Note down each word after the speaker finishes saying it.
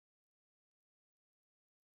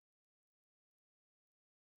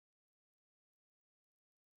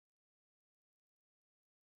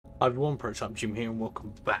I've one approach up Jim here and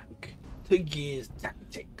welcome back to Gears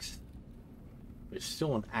Tactics. We're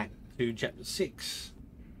still on Act 2, Chapter 6.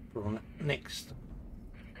 We're on next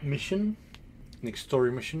mission, next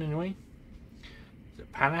story mission anyway. Is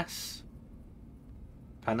it Panacea?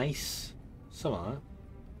 Something like that.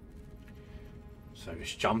 So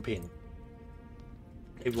let's jump in.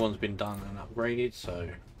 Everyone's been done and upgraded, so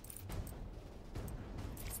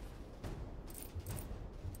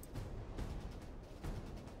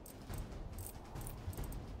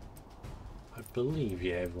I believe,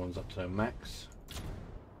 yeah, everyone's up to their max.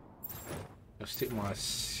 I'll stick my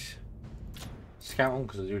scout on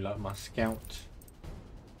because I do like my scout.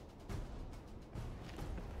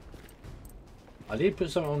 I did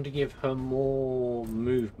put something on to give her more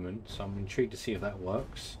movement, so I'm intrigued to see if that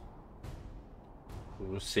works.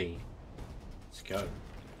 We'll see. Let's go.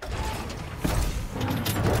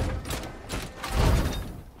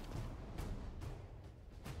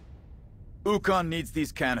 Ukon needs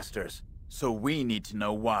these canisters, so we need to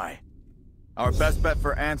know why. Our best bet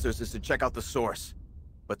for answers is to check out the source.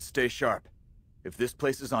 But stay sharp. If this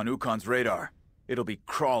place is on Ukon's radar, it'll be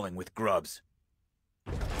crawling with grubs.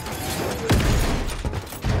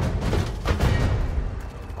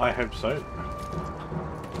 I hope so.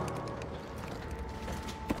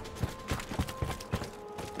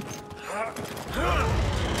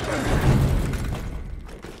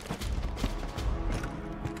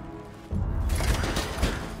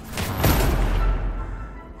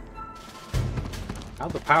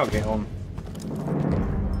 How'd the power get on?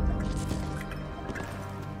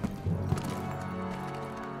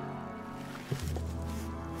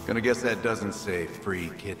 Gonna guess that doesn't say free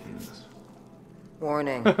kittens.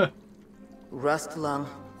 Warning. Rustlung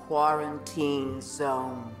quarantine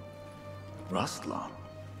zone. Rustlung?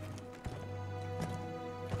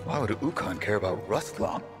 Why would Ukon care about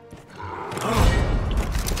Rustlung?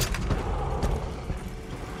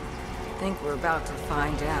 Think we're about to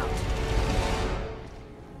find out.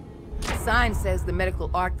 Sign says the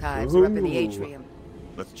medical archives are up in the atrium.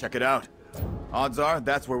 Let's check it out. Odds are,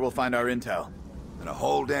 that's where we'll find our intel. And a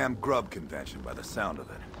whole damn grub convention by the sound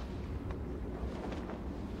of it.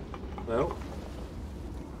 Well,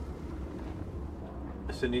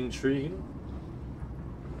 it's an intriguing.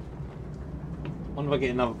 I wonder if I get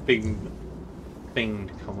another big thing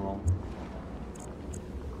to come along.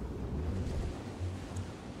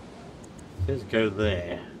 Let's go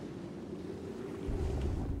there.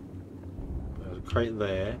 There's a crate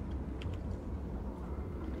there.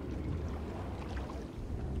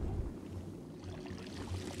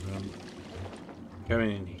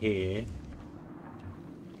 Going in here.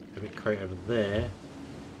 A big crate over there.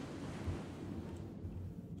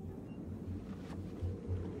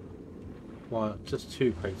 Well, just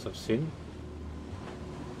two crates I've seen.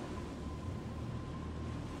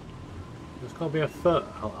 There's got to be a third.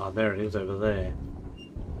 Oh, there it is over there.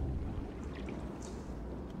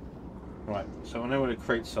 Right, so I know where the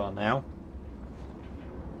crates are now.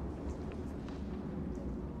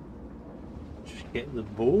 Just get the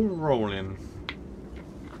ball rolling.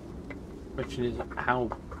 Question is, how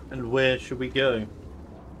and where should we go?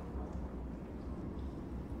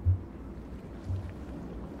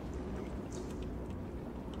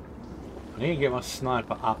 I need to get my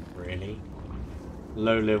sniper up, really.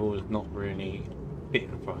 Low level is not really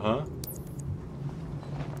fitting for her.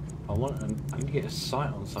 I need to get a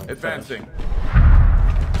sight on something. Advancing.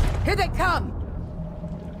 First. Here they come!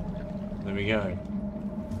 There we go.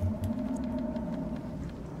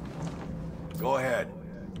 Go ahead.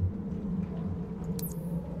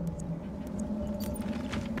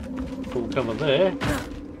 Full cover there.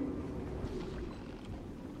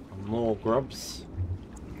 And more grubs.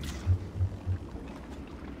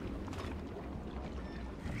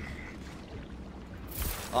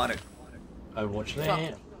 On it. Oh, watch there.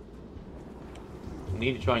 I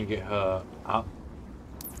need to try and get her up.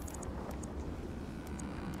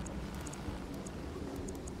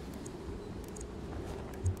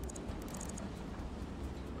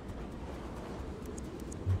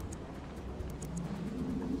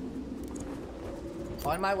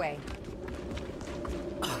 On my way.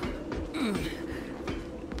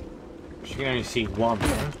 She can only see one,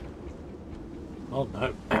 huh? Oh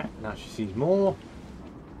no, now she sees more.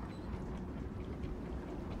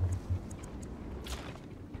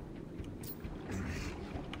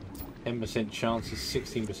 10% chance is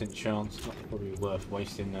 16% chance. Not probably worth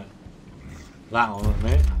wasting that on a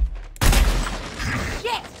minute.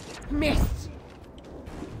 Shit! Missed!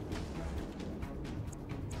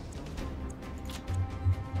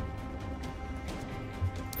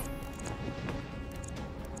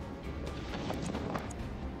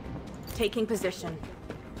 Taking position.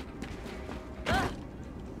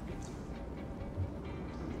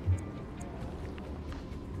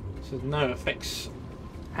 There's no effects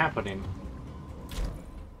happening.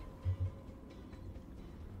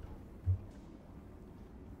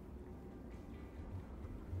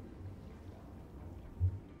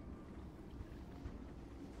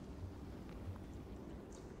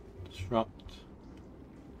 Disrupt.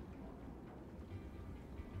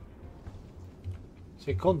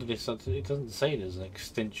 So according to this, it doesn't say there's an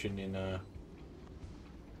extension in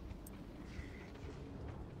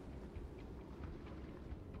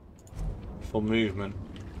for movement.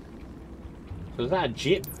 So is that a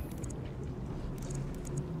jip?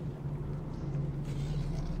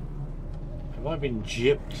 Have I been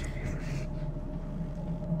gypped?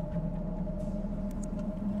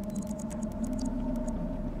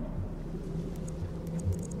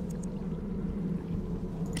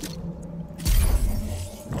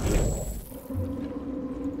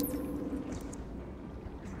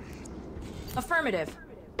 Affirmative.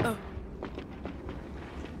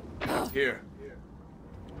 Here.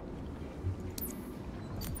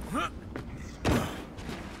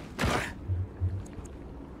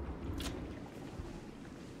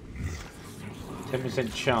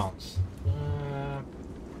 %10 chance.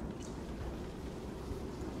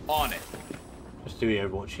 On it. Let's do the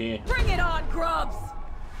Overwatch here. Bring it on, Grubs!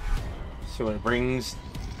 See what it brings.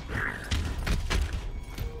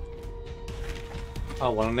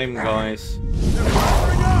 Oh, one of them guys.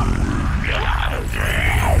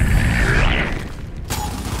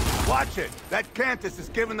 Watch it! That Cantus is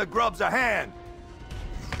giving the Grubs a hand!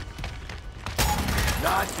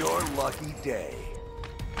 Not your lucky day.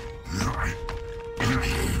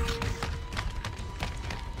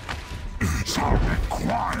 It's a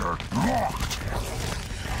required locked.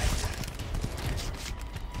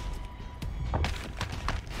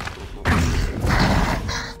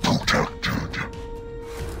 Protected.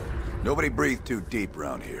 Nobody breathe too deep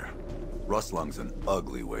around here. Rustlung's an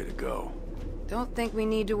ugly way to go. Don't think we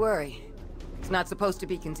need to worry. It's not supposed to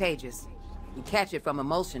be contagious. You catch it from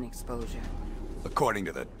emulsion exposure. According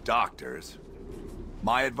to the doctors.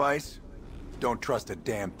 My advice? Don't trust a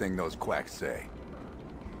damn thing those quacks say.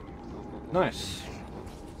 Nice.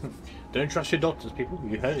 Don't trust your doctors, people.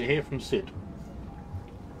 You heard it here from Sid.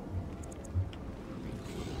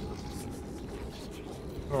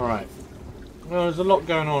 Alright. Well, there's a lot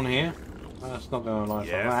going on here. That's not going to lie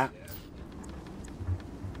for that.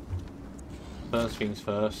 First things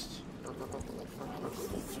first.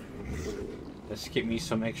 Let's get me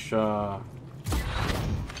some extra...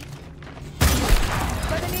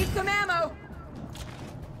 Gonna need some ammo!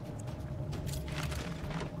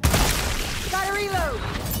 Gotta reload!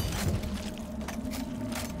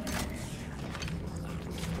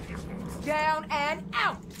 Down and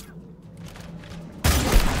out!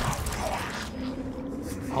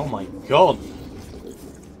 Oh my god!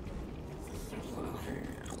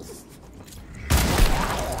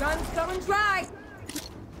 Gun's going dry!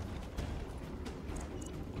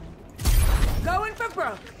 Going for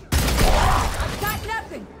broke! I've got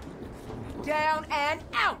nothing! Down and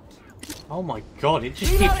out! Oh my god, it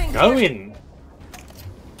just Reloading. keeps going!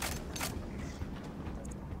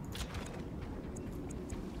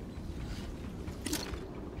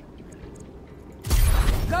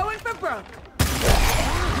 Going for broke!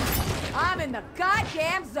 I'm in the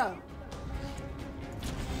goddamn zone!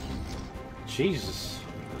 Jesus.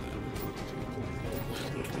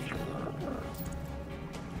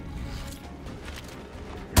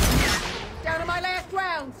 Down to my last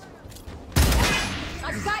rounds!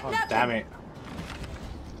 I've got Oh, nothing! damn it.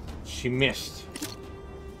 She missed.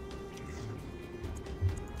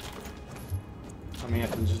 I mean, I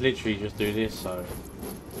can just literally just do this, so...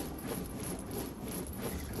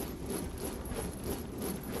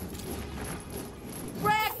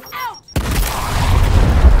 Frag out!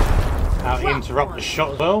 I'll interrupt the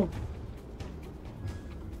shot as well.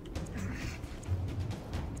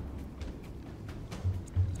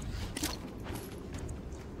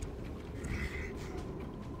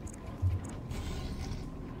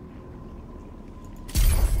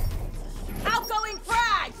 Outgoing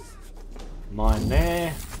frags! Mine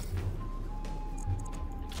there.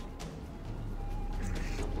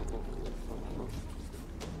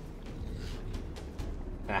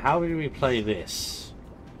 Now, how do we play this?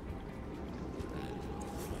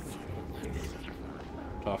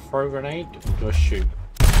 Do I throw a grenade or do I shoot?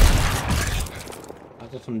 I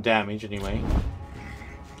did some damage anyway.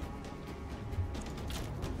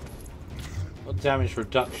 Got damage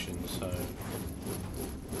reduction, so.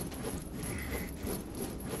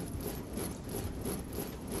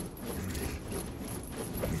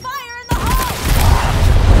 Fire in the hole!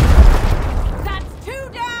 That's 2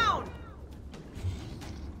 down!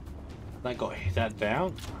 That got that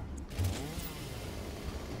down.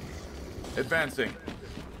 Advancing.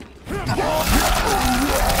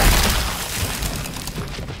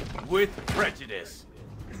 With prejudice.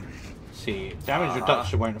 See, damage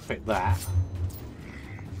reduction won't affect that.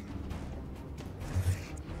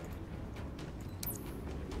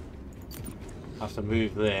 I have to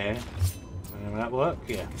move there. Will that work?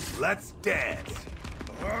 Yeah. Let's dance.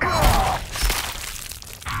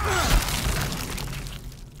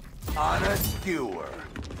 On a skewer.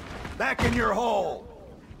 Back in your hole.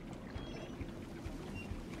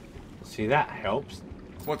 See, that helps.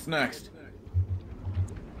 What's next?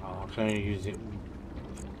 Oh, I can only use it.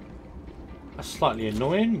 That's slightly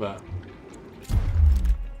annoying, but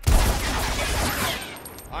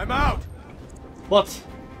I'm out. what?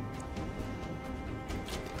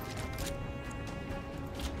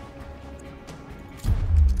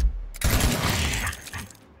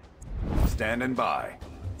 Standing by.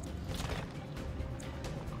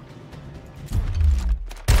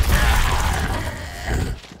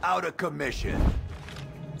 Out of commission.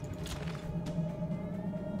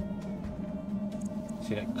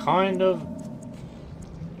 See, that kind of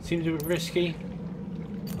seems a bit risky.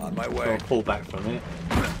 On my So way. I'll pull back from it.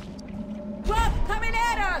 Grubs coming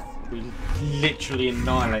at us! We literally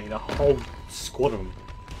annihilated a whole squad of them.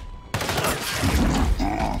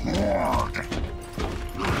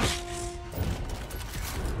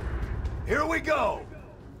 Here we go.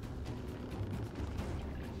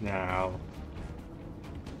 Now,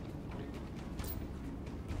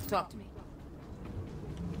 Talk to me.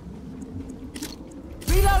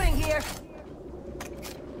 Reloading here!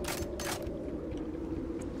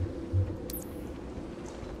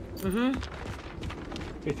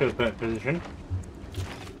 get to a better position.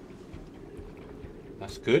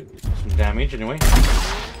 That's good. Some damage anyway.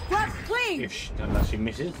 Grubs clean! Unless she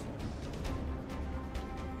misses.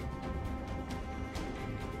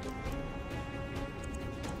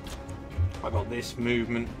 I got this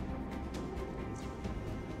movement.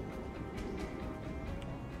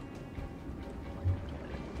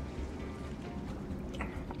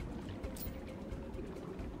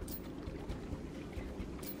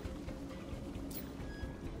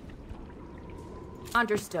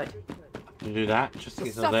 Understood. You do that just to The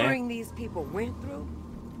get her there. suffering these people went through,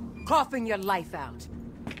 coughing your life out.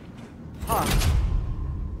 Hard.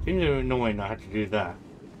 Seems annoying I had to do that.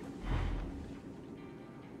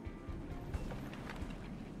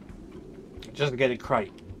 Just to get a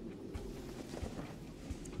crate.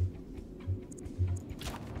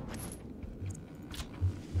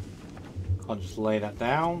 I'll just lay that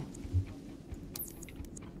down.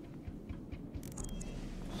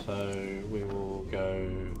 So we will go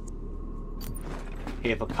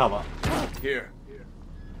here for cover. Here.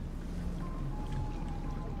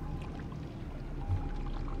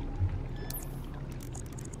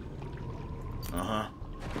 Uh-huh.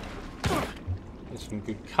 Get some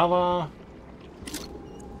good cover.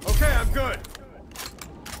 Okay, I'm good.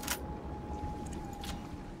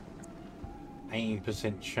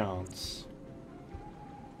 18% chance.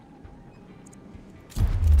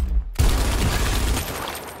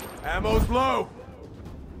 Ammo's low.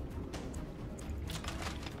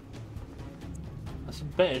 That's a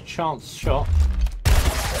better chance shot.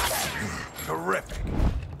 Terrific.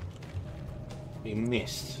 He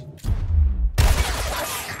missed.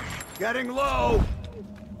 Getting low.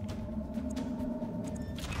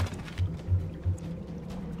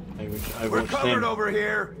 Maybe we should We're overwatch covered them. over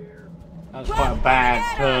here. That was quite a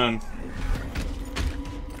bad turn.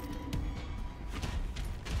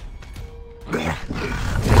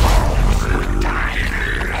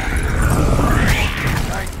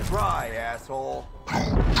 Nice try, asshole.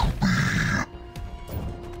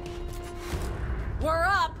 We're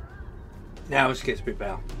up! Now it gets a bit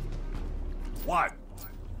better. What?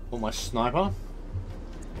 Well, my sniper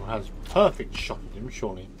has perfect shot at him,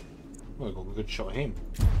 surely. Well, I got a good shot at him.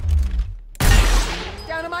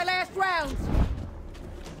 Down to my last rounds!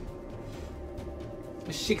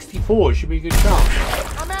 It's 64, it should be a good shot.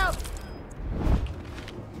 I'm out!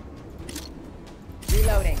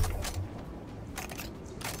 Reloading.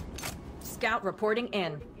 Scout reporting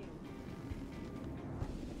in.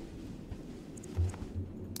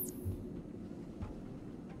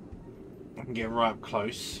 I can get right up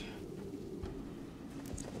close.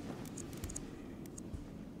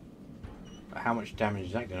 But how much damage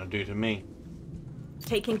is that going to do to me?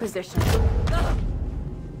 Taking position.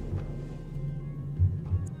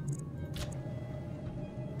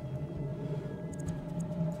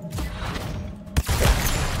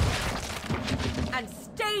 And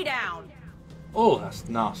stay down! Oh, that's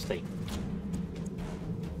nasty.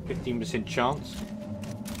 15% chance.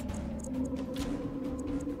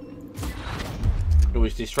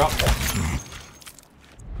 Always disrupt us.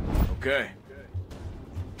 Okay.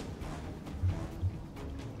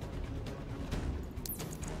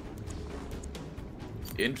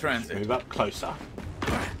 In transit. Move up closer.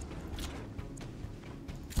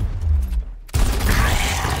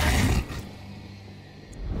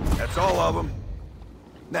 That's all of them.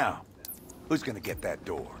 Now, who's gonna get that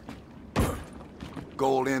door?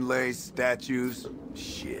 Gold inlays, statues,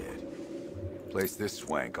 shit. Place this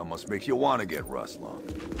swank almost makes you want to get Rustlum.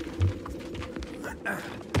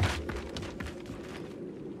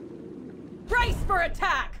 Brace for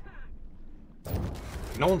attack!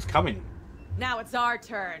 No one's coming. Now it's our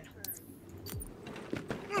turn.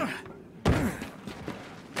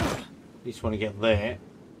 Just want to get there.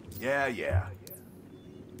 Yeah.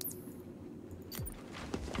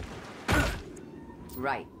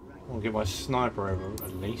 Right. I want to get my sniper over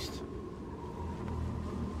at least.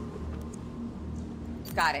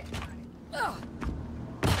 Got it.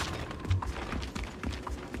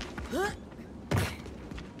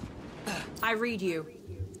 I read you.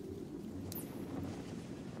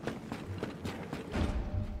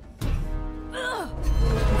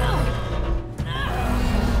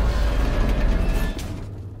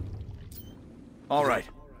 All right,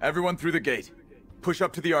 everyone through the gate. Push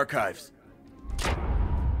up to the archives.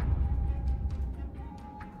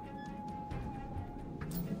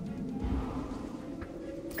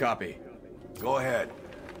 Copy. Go ahead.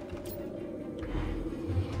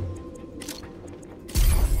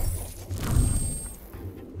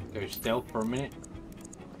 Go stealth for a minute.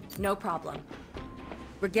 No problem.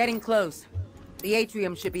 We're getting close. The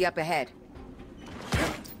atrium should be up ahead.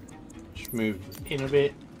 Just move in a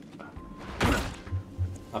bit.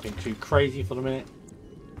 Nothing too crazy for the minute.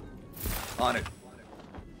 On it.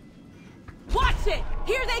 Watch it!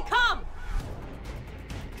 Here they come!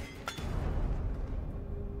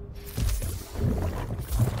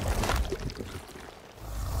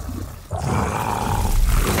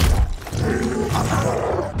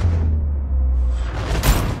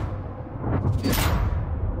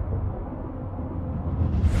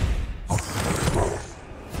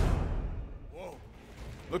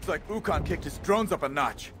 Looks like Ukon kicked his drones up a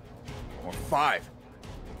notch. Or 5.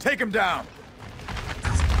 Take him down!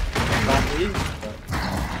 That is,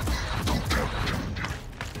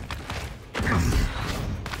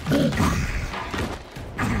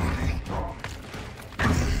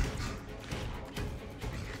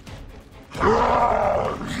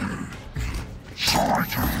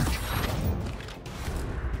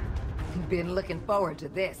 Been looking forward to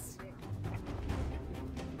this.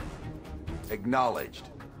 Acknowledged.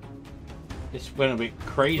 this went a bit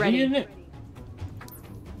crazy, Ready. didn't it?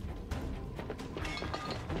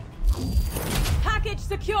 Package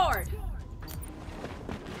secured!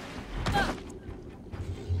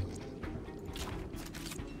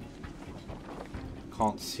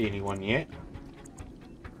 Can't see anyone yet.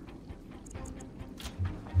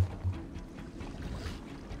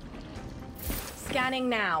 Scanning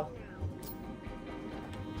now.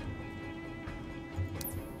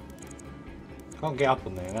 Can't get up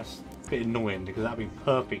on there. That's a bit annoying because that'd be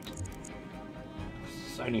perfect.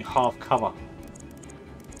 It's only half cover.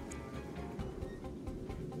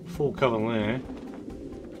 Full cover there.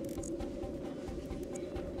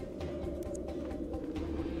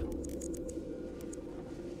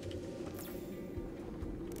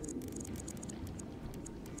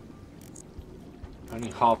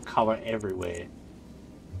 Only half cover everywhere.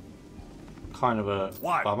 Kind of a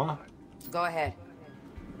What? bummer. Go ahead.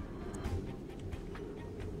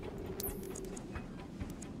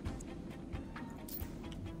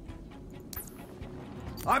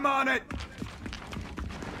 I'm on it!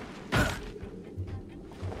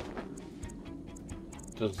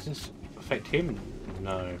 Does this affect him?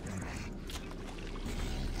 No.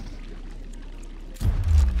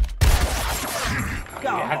 You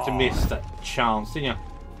had to miss that chance, didn't you?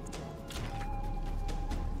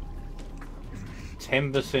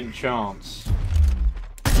 10% chance.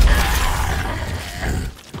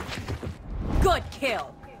 Good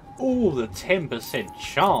kill! Oh, the 10%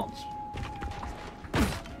 chance.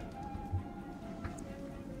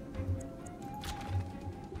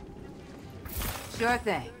 Sure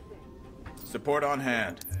thing. Support on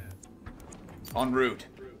hand. En route.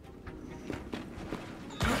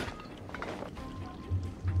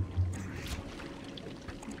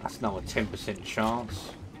 That's now a 10%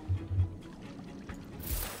 chance.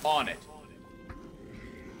 On it.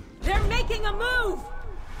 They're making a move!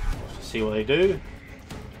 See what they do.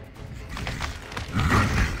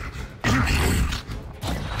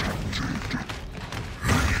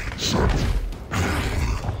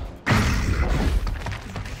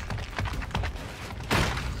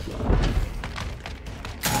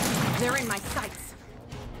 They're in my sights.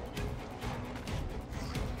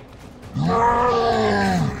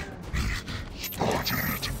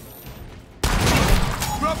 Spotted.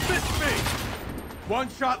 Grub missed me! One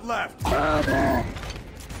shot left.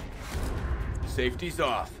 Safety's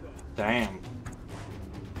off. Damn.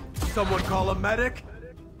 Someone call a medic?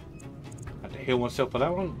 Had to heal myself for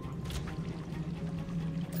that one.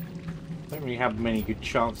 Don't really have many good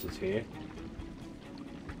chances here.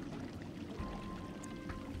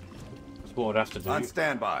 That's what I'd have to do. On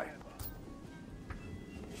standby.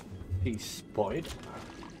 He's spotted.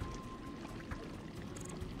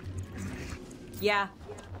 Yeah.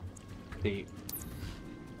 The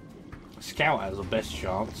scout has the best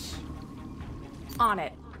chance. On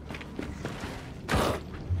it.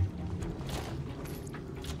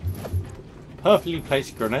 Perfectly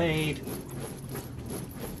placed grenade.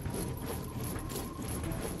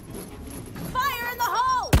 Fire in the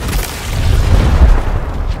hole!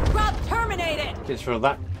 Grub terminated! Gets rid of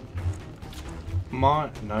that.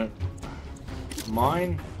 Mine. No.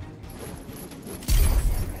 Mine.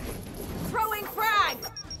 Throwing frag!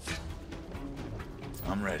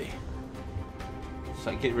 I'm ready.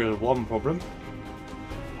 So get rid of one problem.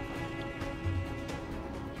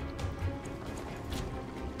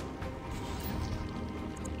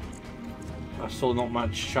 I saw not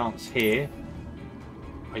much chance here.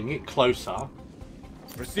 I can get closer.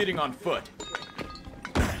 Proceeding on foot.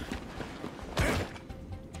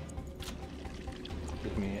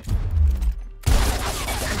 Give me it.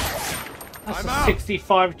 That's I'm a out.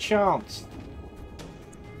 65 chance.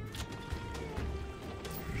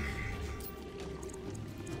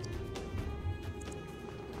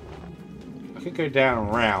 I could go down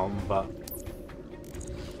and round, but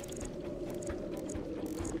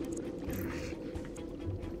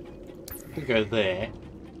I could go there.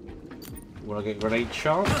 Will I get a grenade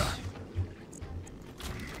chance?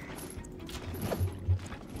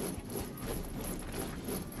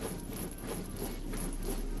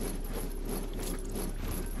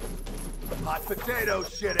 Hot potato,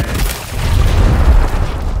 shithead.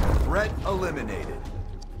 Threat eliminated.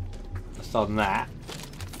 That's done that.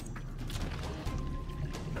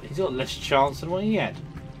 He's got less chance than what he had.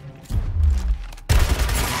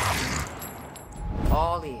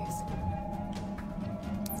 All ears.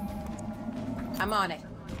 I'm on it.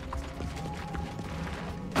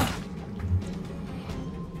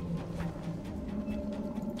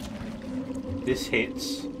 This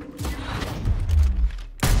hits.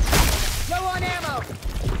 Low on ammo!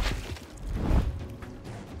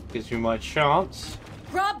 Gives me my chance.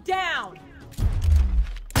 Grub down!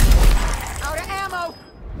 Out of ammo!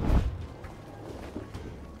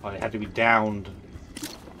 I had to be downed.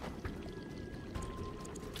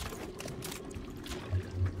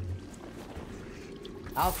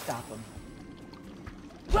 I'll stop him.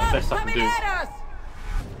 Grub best I can coming do. at us!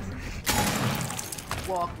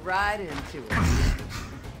 Walked right into it.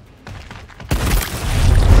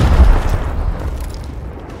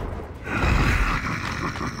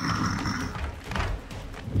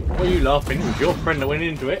 What are you laughing? It was your friend that went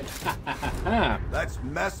into it. Let's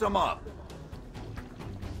mess them up.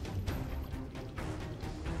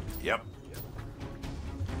 Yep.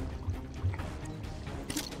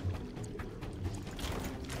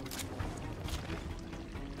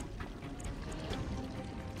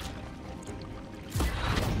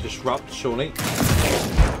 Disrupt, surely.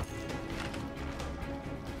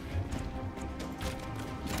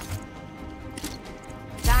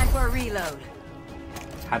 Time for a reload.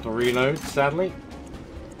 Had to reload, sadly.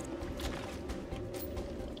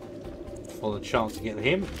 For the chance to get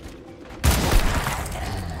him.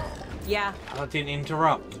 Yeah. I didn't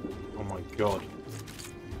interrupt. Oh my god.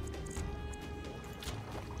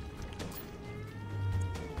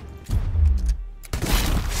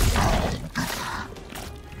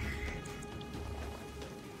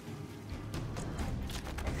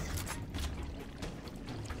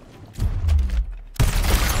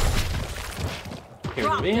 Get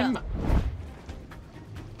rid of him.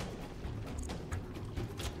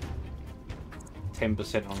 Dropped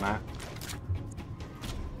 10% on that.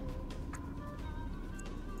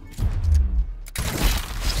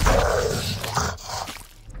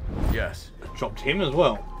 Yes. Dropped him as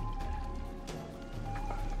well.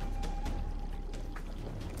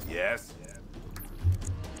 Yes.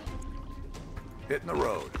 Hitting the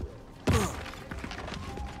road.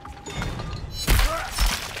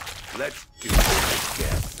 Let's do this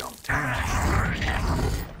again sometime.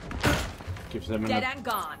 Gives them Dead enough. and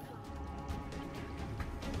gone.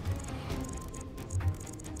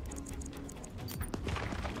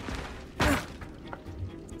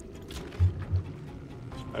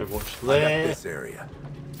 Overwatch I got there. this area.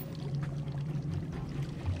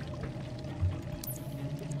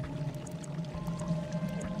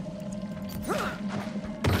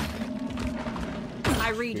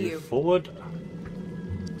 read Move you. forward.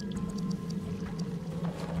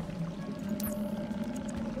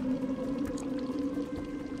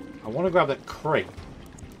 I want to grab that crate.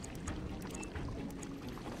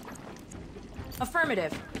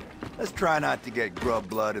 Affirmative. Let's try not to get grub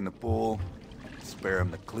blood in the pool. Spare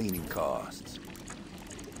him the cleaning costs.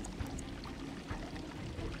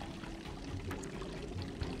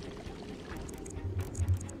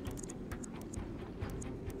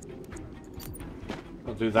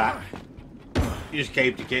 I'll do that. You just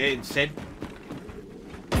gave to get it instead.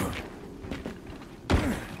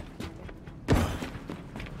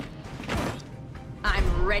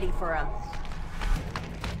 I'm ready for him.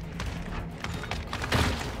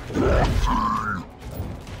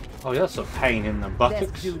 Oh, that's a pain in the Let's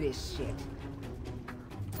buttocks. do this shit.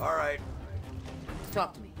 All right.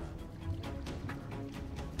 Talk to me.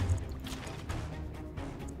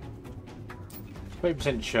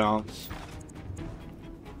 %20 chance.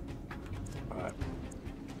 Right.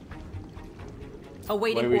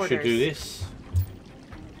 Awaiting Maybe we orders. should do this.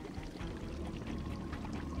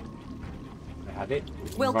 I had it. We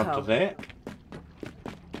can run to Wilco. there.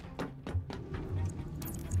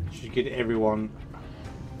 Should get everyone.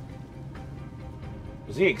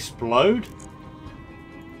 Does he explode?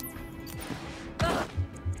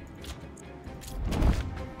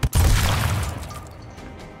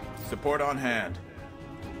 Support on hand.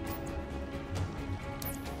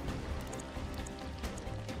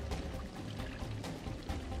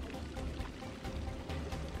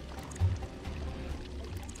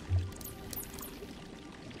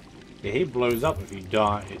 Yeah, he blows up if you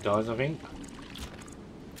die. It dies, I think.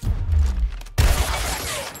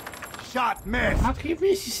 Shot missed. How can you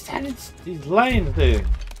miss? He's standing. He's laying there.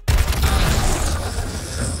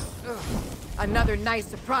 Another nice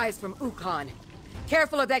surprise from Ukon.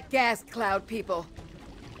 Careful of that gas cloud, people.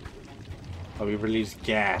 Oh, we released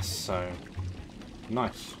gas, so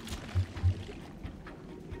nice.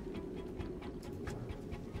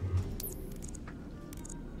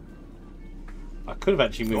 I could have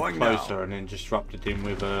actually moved Going closer now. and then disrupted him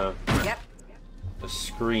with a Yep.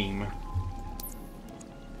 scream.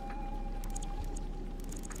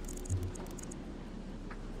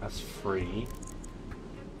 That's free.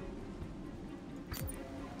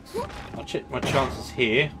 I'll check my chances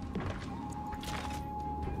here.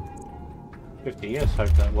 50 years, hope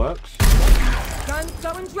that works. Gun's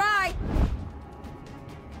going dry.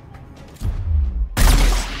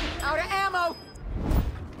 Out of ammo.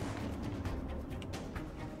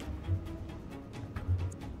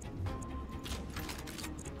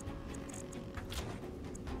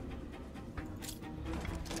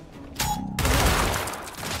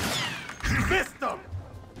 Missed him.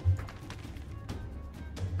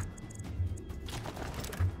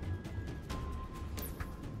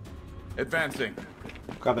 Advancing.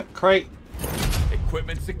 Grab that crate.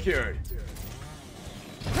 Equipment secured.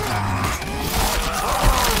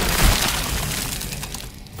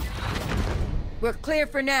 We're clear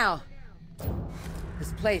for now.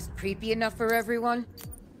 This place creepy enough for everyone?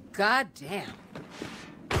 God damn.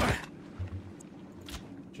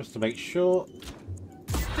 Just to make sure.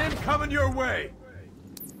 Stim coming your way.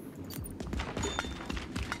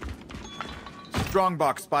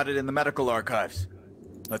 Strongbox spotted in the medical archives.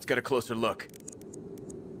 Let's get a closer look.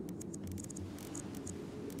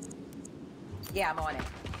 Yeah, I'm on it.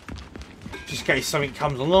 Just in case something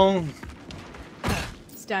comes along.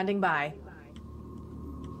 Standing by.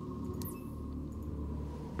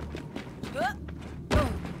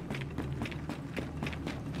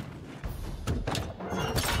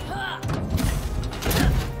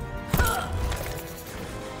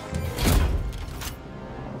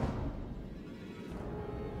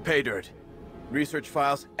 Pay dirt, research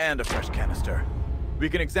files, and a fresh canister. We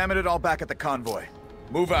can examine it all back at the convoy.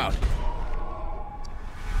 Move out.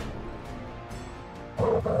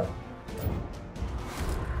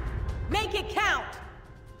 Make it count!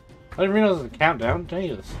 I didn't realize it was a countdown.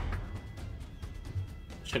 Jesus.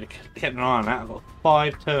 Should have kept an eye on that. I've got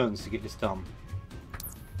 5 turns to get this done.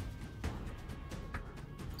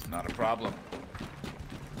 Not a problem.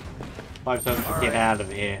 5 turns to get out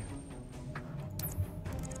of here.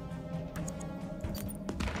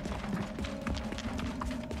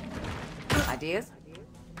 Ideas?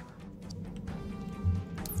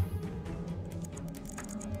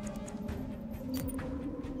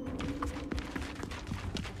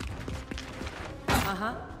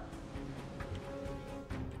 Uh-huh.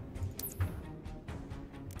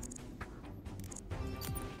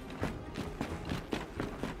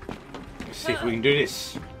 Let's see if we can do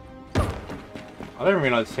this. I don't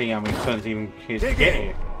realize see how many turns even is to Dig get in.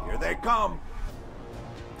 here. Here they come.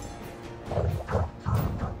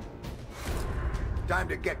 Time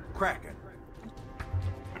to get cracking.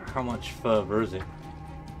 How much further is it?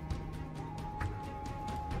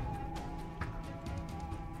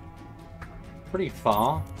 Pretty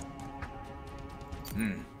far.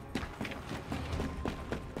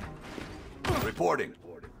 Reporting.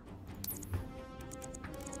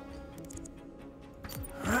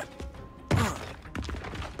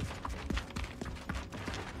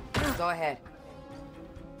 Go ahead.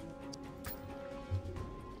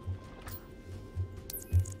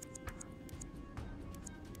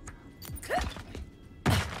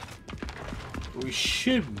 We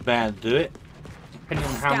should be able to do it, depending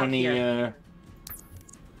on how Scout many here.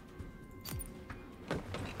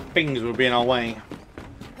 things will be in our way.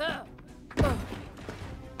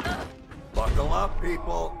 Buckle up,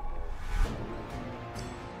 people.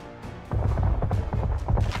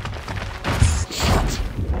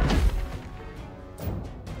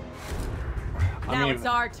 Now mean, it's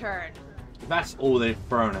our turn. if that's all they've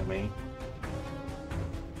thrown at me,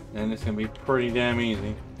 then it's gonna be pretty damn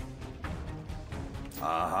easy.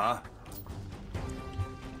 Uh-huh.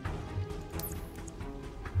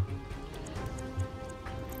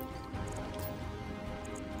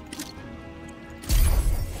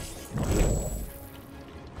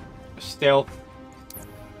 Stealth.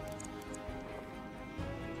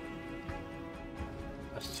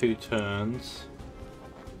 That's 2 turns.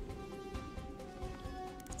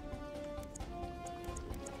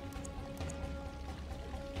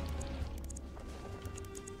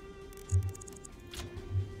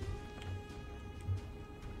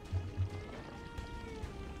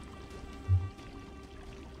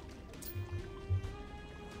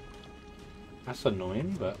 That's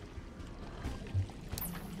annoying, but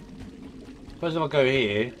suppose if I go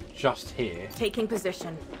here, just here. Taking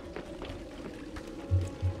position.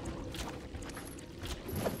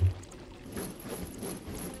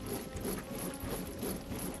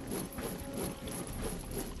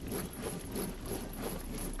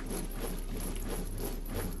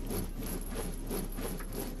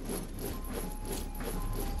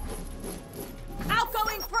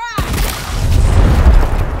 Outgoing frag!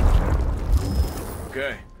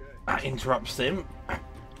 Okay. That interrupts them.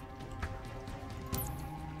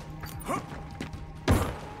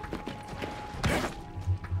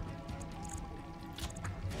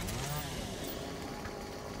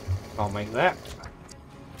 Can't make that.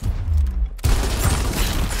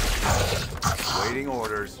 Waiting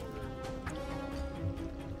orders.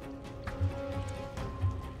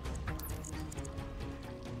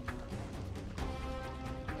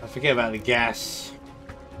 I forget about the gas.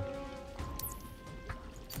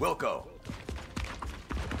 Wilco.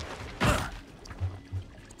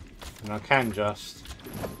 And I can just.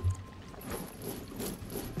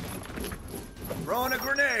 Throwing a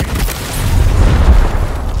grenade.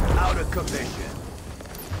 Out of commission.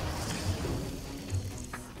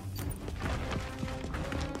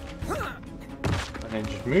 And then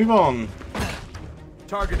just move on.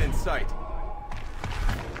 Target in sight.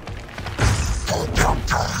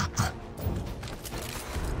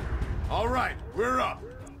 All right, we're up.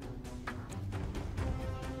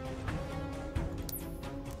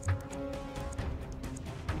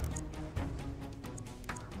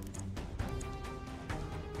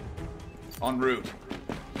 En route.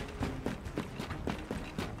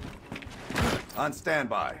 On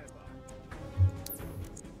standby.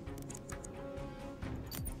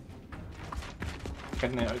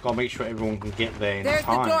 I've got to make sure everyone can get there in There's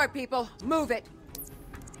time. the door, people. Move it.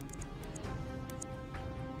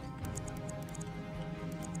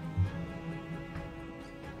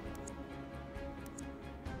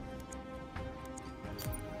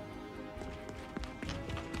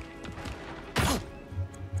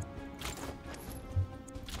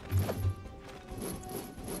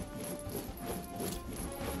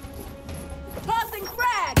 Tossing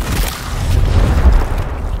frag!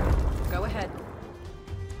 Go ahead.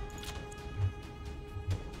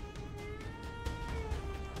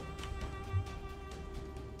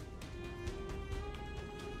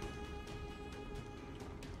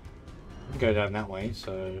 Go down that way,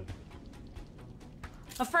 so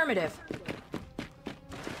Affirmative.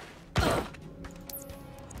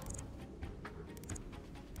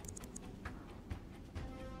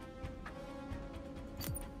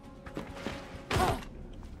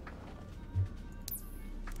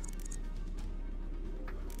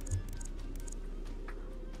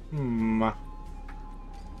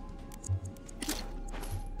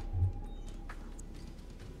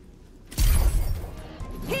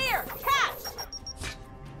 Here, catch!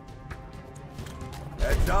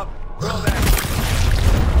 Heads up. Throw that.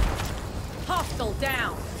 Hostile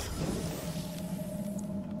down.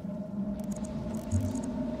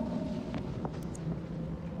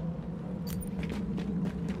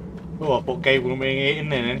 Oh, I thought Gabe was being eaten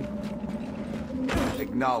then.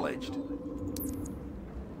 Acknowledged.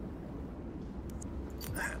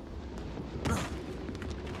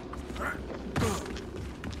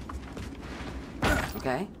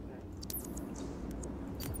 Okay.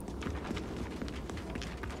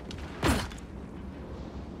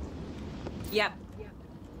 Yep.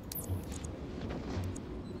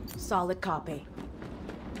 Solid copy.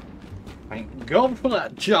 Thank God for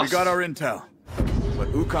that. We Just got our intel.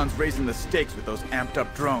 But Ukon's raising the stakes with those amped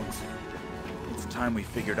up drones. It's time we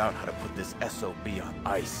figured out how to put this SOB on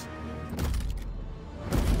ice.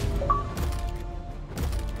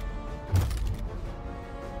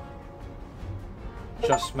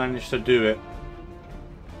 just managed to do it.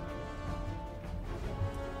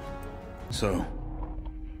 So,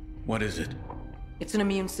 what is it? It's an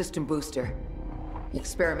immune system booster.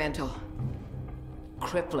 Experimental.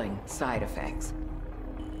 Crippling side effects.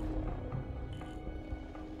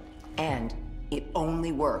 And it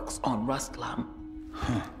only works on rust lung.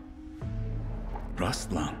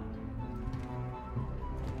 Rust lung.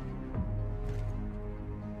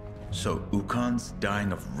 So Ukon's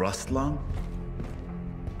dying of rust lung?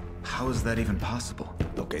 How is that even possible?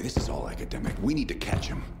 Okay, this is all academic. We need to catch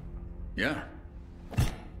him. Yeah.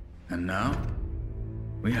 And now,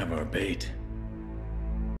 we have our bait.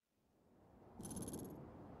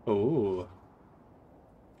 Oh.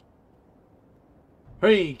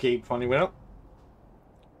 Hey, Gabe finally went up.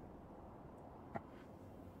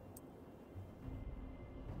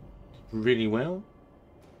 Really well.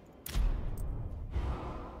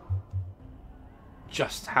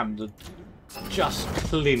 Just happened to just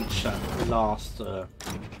clinch that last. I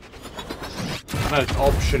know it's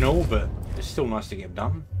optional, but it's still nice to get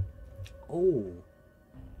done. Oh,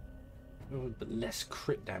 a little bit less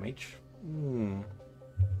crit damage.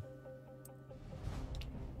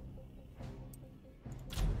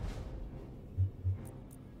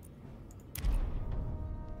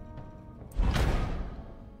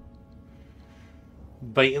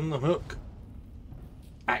 Bait on the hook.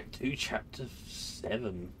 Act 2, Chapter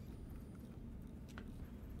 7.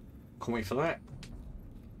 Can't wait for that.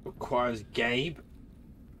 Requires Gabe.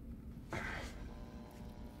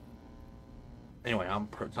 Anyway, I'm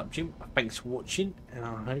Prototype Jim. Thanks for watching, and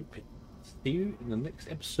I hope to see you in the next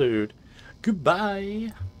episode.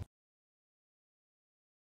 Goodbye.